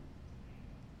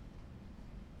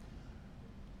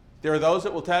 There are those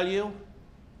that will tell you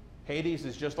Hades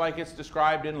is just like it's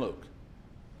described in Luke.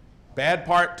 Bad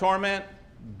part torment,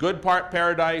 good part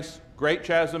paradise, great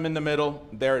chasm in the middle,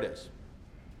 there it is.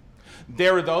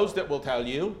 There are those that will tell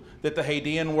you that the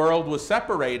Hadean world was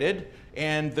separated,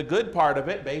 and the good part of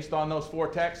it, based on those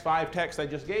 5 texts I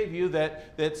just gave you,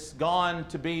 that's gone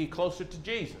to be closer to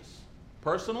Jesus.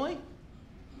 Personally,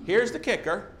 here's the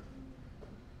kicker.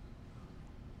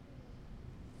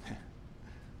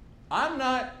 I'm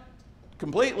not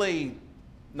completely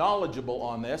knowledgeable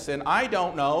on this, and I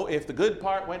don't know if the good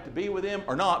part went to be with him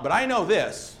or not, but I know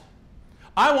this.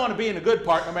 I want to be in the good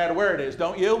part no matter where it is,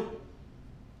 don't you?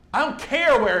 I don't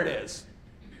care where it is.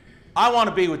 I want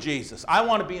to be with Jesus. I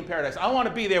want to be in paradise. I want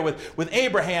to be there with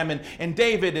Abraham and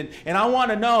David, and I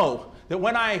want to know that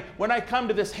when I come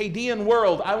to this Hadean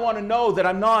world, I want to know that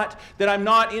I'm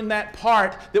not in that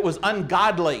part that was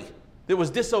ungodly, that was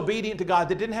disobedient to God,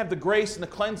 that didn't have the grace and the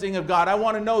cleansing of God. I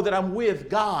want to know that I'm with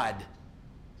God.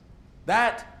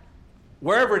 That,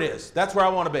 wherever it is, that's where I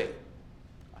want to be.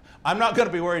 I'm not going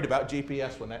to be worried about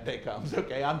GPS when that day comes,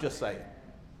 okay? I'm just saying.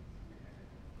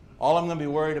 All I'm going to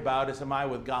be worried about is, am I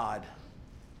with God?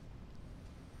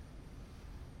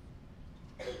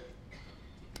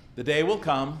 The day will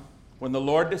come when the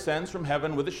Lord descends from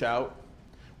heaven with a shout,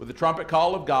 with the trumpet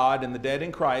call of God, and the dead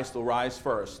in Christ will rise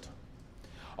first.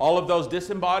 All of those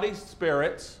disembodied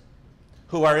spirits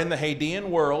who are in the Hadean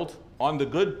world, on the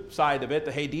good side of it,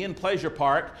 the Hadean pleasure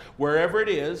park, wherever it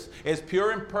is, as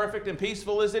pure and perfect and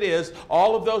peaceful as it is,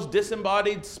 all of those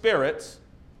disembodied spirits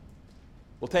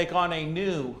will take on a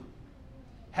new,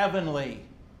 heavenly,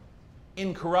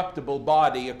 incorruptible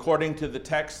body according to the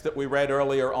text that we read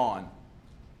earlier on.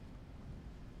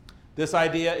 This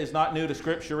idea is not new to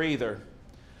Scripture either.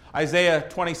 Isaiah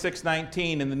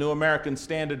 26:19 in the New American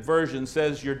Standard Version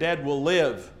says, "Your dead will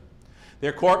live.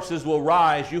 Their corpses will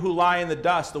rise. You who lie in the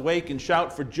dust, awake and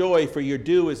shout for joy, for your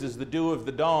dew is as the dew of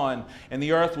the dawn, and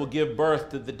the earth will give birth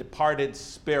to the departed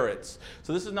spirits."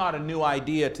 So this is not a new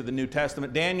idea to the New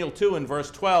Testament. Daniel 2 in verse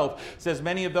 12 says,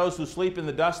 "Many of those who sleep in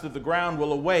the dust of the ground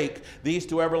will awake, these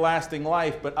to everlasting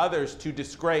life, but others to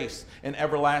disgrace and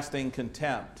everlasting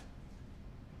contempt."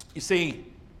 You see,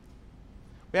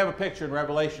 we have a picture in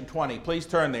Revelation 20. Please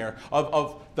turn there.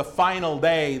 Of the final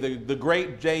day, the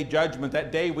great day judgment,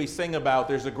 that day we sing about.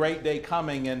 There's a great day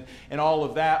coming and all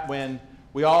of that when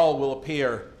we all will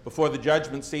appear before the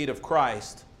judgment seat of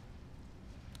Christ.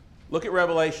 Look at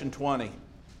Revelation 20.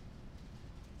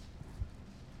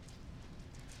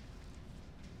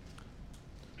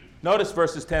 Notice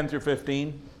verses 10 through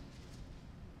 15.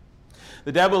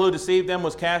 "The devil who deceived them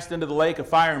was cast into the lake of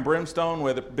fire and brimstone,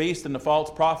 where the beast and the false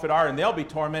prophet are, and they'll be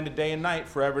tormented day and night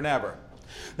forever and ever.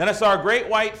 Then I saw a great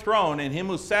white throne, and him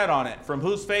who sat on it, from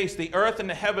whose face the earth and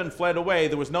the heaven fled away.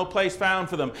 There was no place found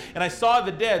for them. And I saw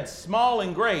the dead, small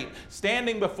and great,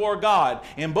 standing before God,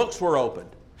 and books were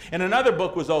opened. And another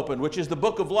book was opened, which is the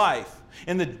book of life.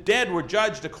 And the dead were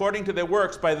judged according to their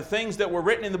works by the things that were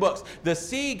written in the books. The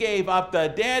sea gave up the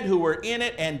dead who were in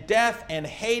it, and death and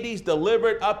Hades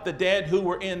delivered up the dead who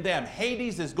were in them."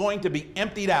 Hades is going to be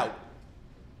emptied out.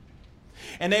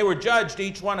 "And they were judged,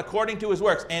 each one according to his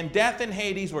works. And death and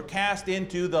Hades were cast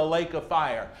into the lake of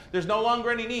fire." There's no longer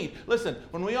any need. Listen,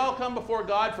 when we all come before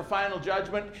God for final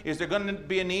judgment, is there going to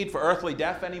be a need for earthly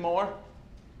death anymore?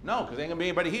 No, because there ain't going to be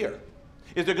anybody here.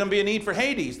 Is there going to be a need for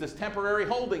Hades, this temporary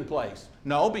holding place?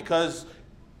 No, because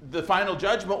the final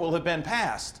judgment will have been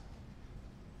passed.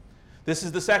 This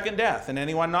is the second death, and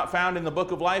anyone not found in the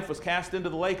book of life was cast into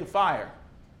the lake of fire.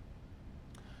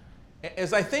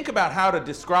 As I think about how to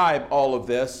describe all of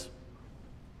this,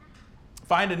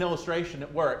 find an illustration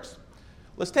that works.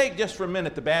 Let's take just for a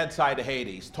minute the bad side of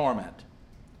Hades, torment.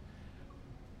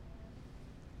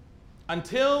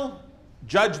 until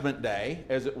Judgment Day,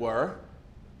 as it were,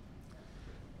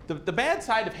 the bad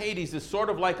side of Hades is sort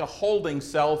of like a holding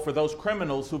cell for those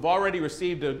criminals who've already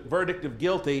received a verdict of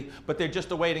guilty, but they're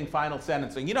just awaiting final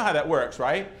sentencing. You know how that works,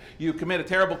 right? You commit a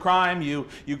terrible crime, you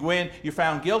go in, you're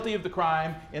found guilty of the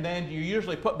crime, and then you're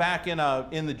usually put back in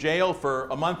the jail for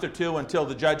a month or two until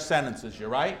the judge sentences you,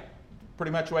 right?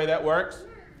 Pretty much the way that works.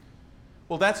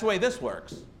 Well, that's the way this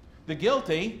works. The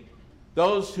guilty,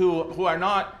 those who are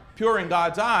not pure in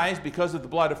God's eyes because of the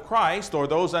blood of Christ, or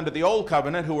those under the old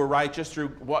covenant who were righteous through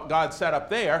what God set up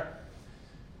there,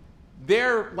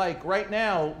 they're like right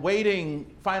now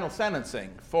waiting final sentencing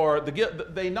for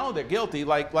they know they're guilty,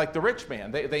 like the rich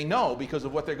man. They know because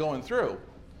of what they're going through.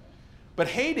 But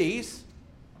Hades,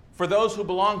 for those who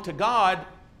belong to God,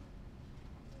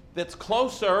 that's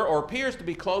closer or appears to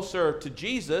be closer to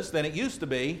Jesus than it used to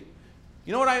be.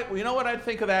 You know what I'd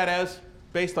think of that as,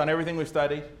 based on everything we've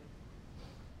studied?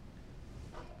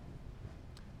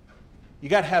 You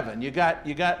got heaven. You got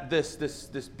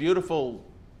this beautiful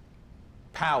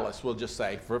palace, we'll just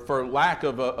say, for lack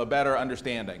of a better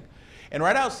understanding. And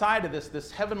right outside of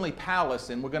this heavenly palace,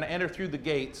 and we're going to enter through the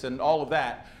gates and all of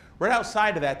that, right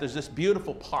outside of that there's this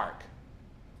beautiful park,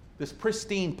 this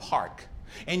pristine park.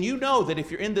 And you know that if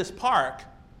you're in this park,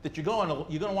 that you're going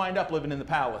to wind up living in the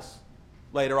palace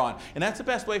later on. And that's the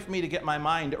best way for me to get my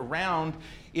mind around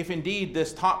if indeed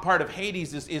this top part of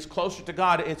Hades is closer to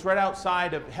God. It's right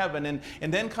outside of heaven.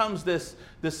 And then comes this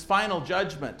final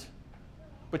judgment.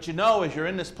 But you know, as you're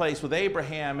in this place with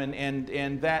Abraham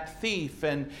and that thief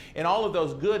and all of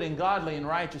those good and godly and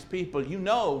righteous people, you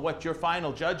know what your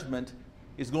final judgment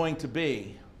is going to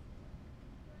be.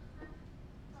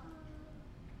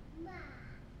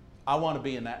 I want to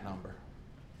be in that number,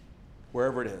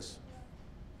 wherever it is.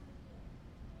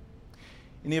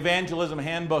 In the Evangelism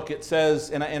Handbook, it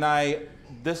says,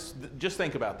 just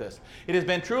think about this. It has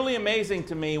been truly amazing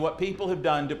to me what people have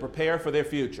done to prepare for their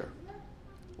future.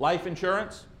 Life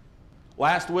insurance,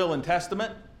 last will and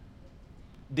testament,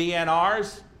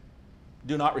 DNRs,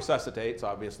 do not resuscitates,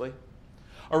 obviously,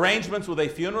 arrangements with a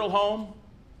funeral home,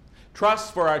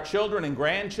 trusts for our children and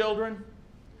grandchildren.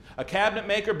 A cabinet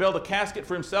maker built a casket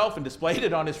for himself and displayed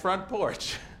it on his front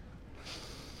porch.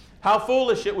 How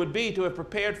foolish it would be to have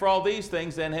prepared for all these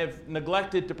things and have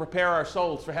neglected to prepare our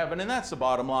souls for heaven. And that's the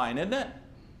bottom line, isn't it?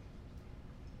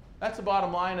 That's the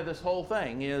bottom line of this whole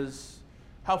thing, is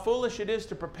how foolish it is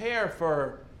to prepare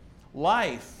for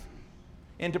life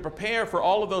and to prepare for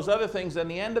all of those other things in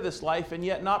the end of this life and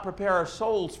yet not prepare our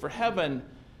souls for heaven.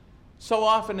 So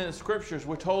often in the Scriptures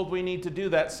we're told we need to do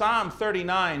that. Psalm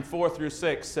 39, 4 through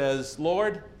 6 says,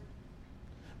 Lord,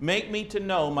 make me to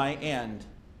know my end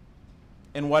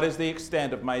and what is the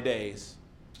extent of my days.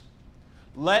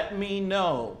 Let me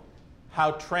know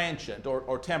how transient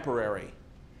or temporary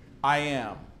I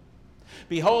am.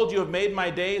 Behold, you have made my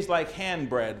days like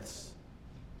handbreadths,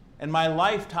 and my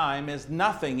lifetime is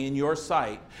nothing in your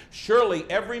sight. Surely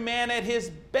every man at his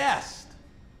best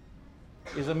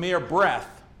is a mere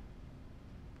breath.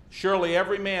 Surely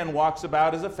every man walks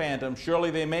about as a phantom.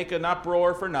 Surely they make an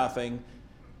uproar for nothing.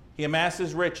 He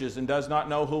amasses riches and does not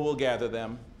know who will gather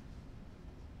them.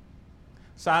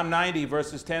 Psalm 90,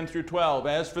 verses 10 through 12.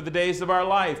 As for the days of our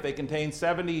life, they contain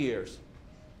 70 years.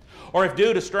 Or if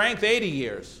due to strength, 80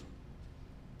 years.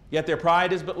 Yet their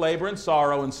pride is but labor and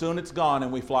sorrow, and soon it's gone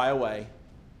and we fly away.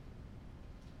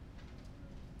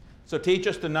 So teach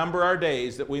us to number our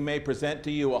days, that we may present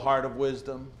to you a heart of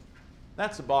wisdom.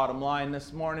 That's the bottom line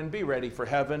this morning. Be ready for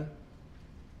heaven.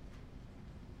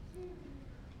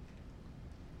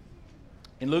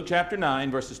 In Luke chapter 9,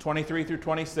 verses 23 through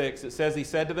 26, it says, He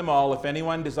said to them all, If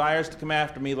anyone desires to come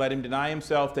after me, let him deny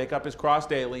himself, take up his cross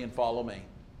daily, and follow me.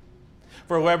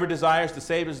 For whoever desires to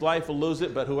save his life will lose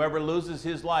it, but whoever loses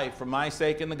his life for my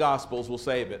sake and the gospel's will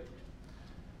save it.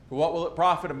 For what will it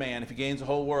profit a man if he gains the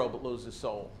whole world but loses his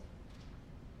soul?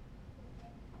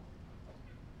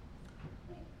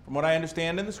 From what I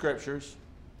understand in the Scriptures,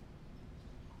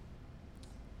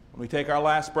 when we take our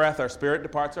last breath, our spirit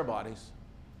departs our bodies.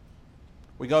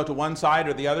 We go to one side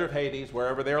or the other of Hades,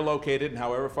 wherever they're located and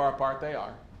however far apart they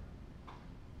are.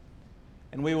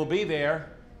 And we will be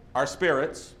there, our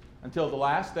spirits, until the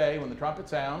last day when the trumpet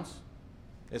sounds,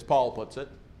 as Paul puts it.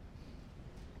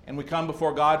 And we come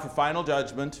before God for final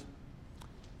judgment.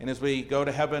 And as we go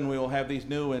to heaven, we will have these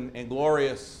new and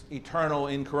glorious, eternal,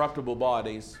 incorruptible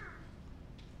bodies.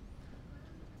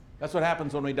 That's what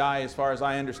happens when we die, as far as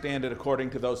I understand it,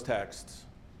 according to those texts.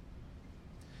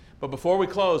 But before we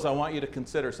close, I want you to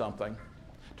consider something.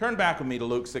 Turn back with me to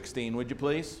Luke 16, would you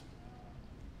please?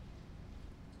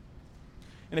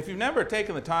 And if you've never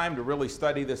taken the time to really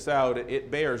study this out, it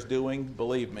bears doing,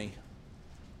 believe me.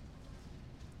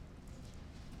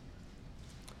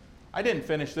 I didn't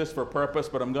finish this for a purpose,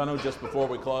 but I'm going to just before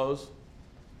we close.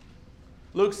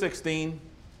 Luke 16,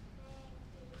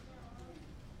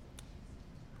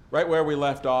 right where we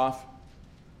left off.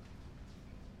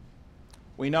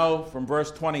 We know from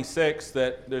verse 26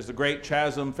 that there's a great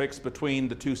chasm fixed between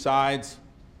the two sides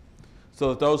so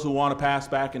that those who want to pass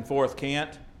back and forth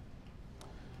can't.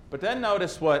 But then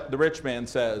notice what the rich man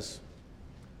says.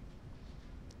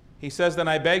 He says, "Then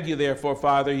I beg you, therefore,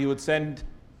 Father, you would send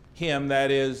him,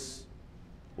 that is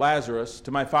Lazarus,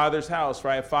 to my father's house, for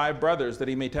I have 5 brothers, that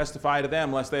he may testify to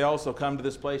them, lest they also come to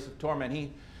this place of torment."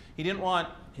 He didn't want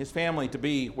his family to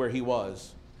be where he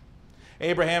was.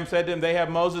 Abraham said to him, "They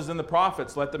have Moses and the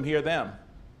prophets, let them hear them."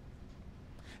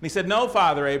 And he said, "No,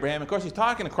 Father Abraham." Of course, he's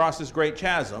talking across this great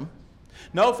chasm.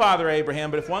 "No, Father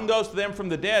Abraham, but if one goes to them from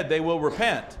the dead, they will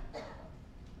repent."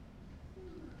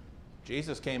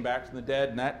 Jesus came back from the dead,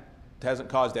 and that hasn't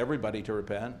caused everybody to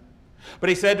repent. But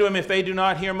he said to him, "If they do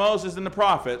not hear Moses and the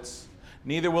prophets,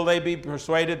 neither will they be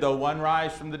persuaded though one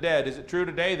rise from the dead." Is it true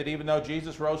today that even though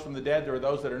Jesus rose from the dead, there are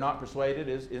those that are not persuaded?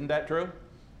 Isn't that true?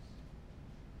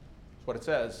 That's what it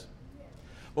says.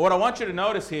 But what I want you to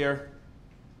notice here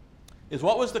is,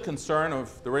 what was the concern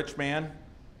of the rich man?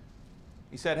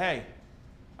 He said, "Hey,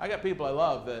 I got people I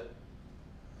love that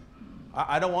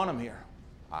I don't want them here.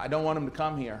 I don't want them to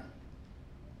come here."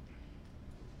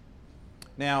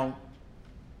 Now,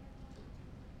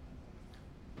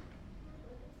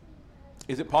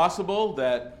 is it possible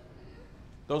that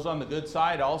those on the good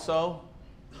side also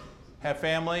have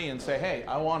family and say, "Hey,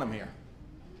 I want them here"?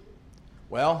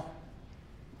 Well,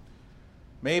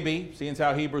 maybe, seeing as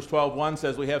how Hebrews 12:1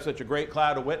 says we have such a great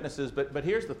cloud of witnesses, but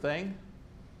here's the thing.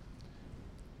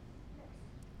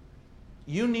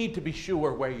 You need to be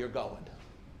sure where you're going.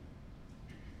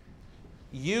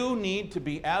 You need to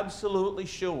be absolutely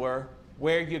sure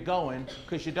where you're going,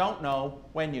 because you don't know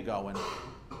when you're going.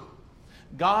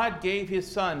 God gave his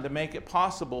Son to make it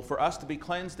possible for us to be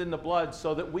cleansed in the blood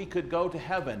so that we could go to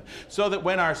heaven, so that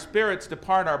when our spirits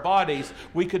depart our bodies,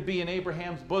 we could be in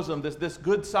Abraham's bosom, this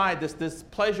good side, this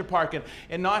pleasure park,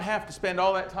 and not have to spend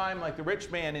all that time like the rich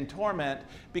man in torment.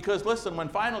 Because listen, when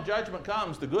final judgment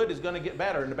comes, the good is going to get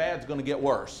better and the bad is going to get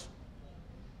worse.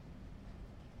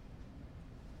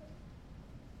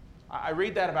 I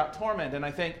read that about torment and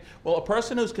I think, well, a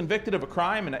person who's convicted of a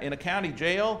crime in a county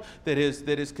jail that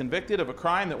is convicted of a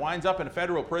crime that winds up in a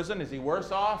federal prison, is he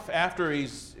worse off after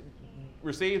he's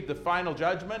received the final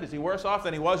judgment? Is he worse off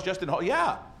than he was just in hell?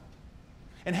 Yeah.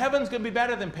 And heaven's going to be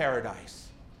better than paradise.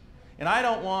 And I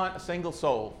don't want a single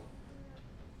soul.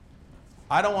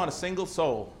 I don't want a single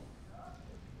soul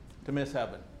to miss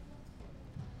heaven.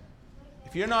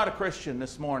 If you're not a Christian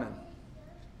this morning,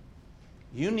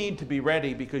 you need to be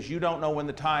ready, because you don't know when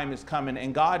the time is coming,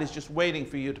 and God is just waiting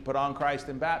for you to put on Christ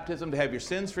in baptism, to have your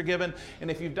sins forgiven. And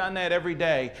if you've done that every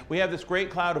day, we have this great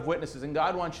cloud of witnesses, and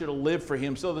God wants you to live for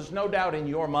him, so there's no doubt in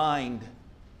your mind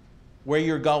where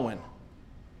you're going.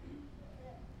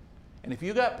 And if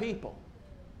you got people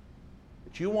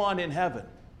that you want in heaven,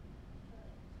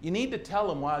 you need to tell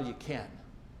them while you can.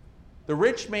 The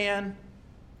rich man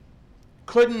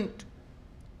couldn't.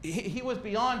 He was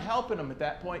beyond helping them at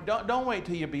that point. Don't wait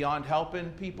till you're beyond helping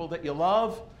people that you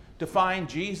love to find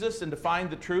Jesus and to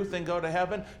find the truth and go to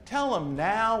heaven. Tell them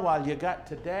now while you got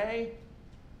today.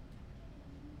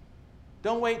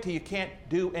 Don't wait till you can't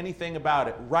do anything about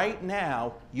it. Right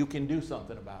now, you can do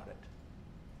something about it.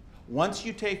 Once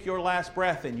you take your last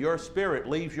breath and your spirit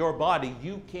leaves your body,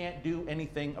 you can't do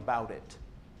anything about it.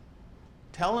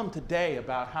 Tell them today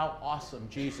about how awesome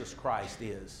Jesus Christ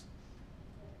is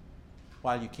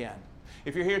while you can.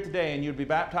 If you're here today and you'd be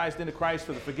baptized into Christ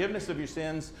for the forgiveness of your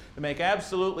sins, to make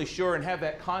absolutely sure and have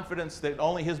that confidence that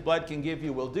only his blood can give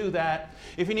you, we'll do that.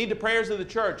 If you need the prayers of the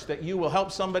church that you will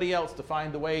help somebody else to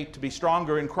find the way to be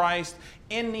stronger in Christ,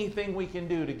 anything we can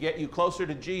do to get you closer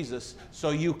to Jesus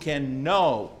so you can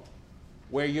know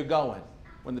where you're going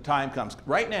when the time comes.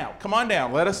 Right now, come on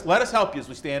down. Let us help you as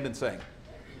we stand and sing.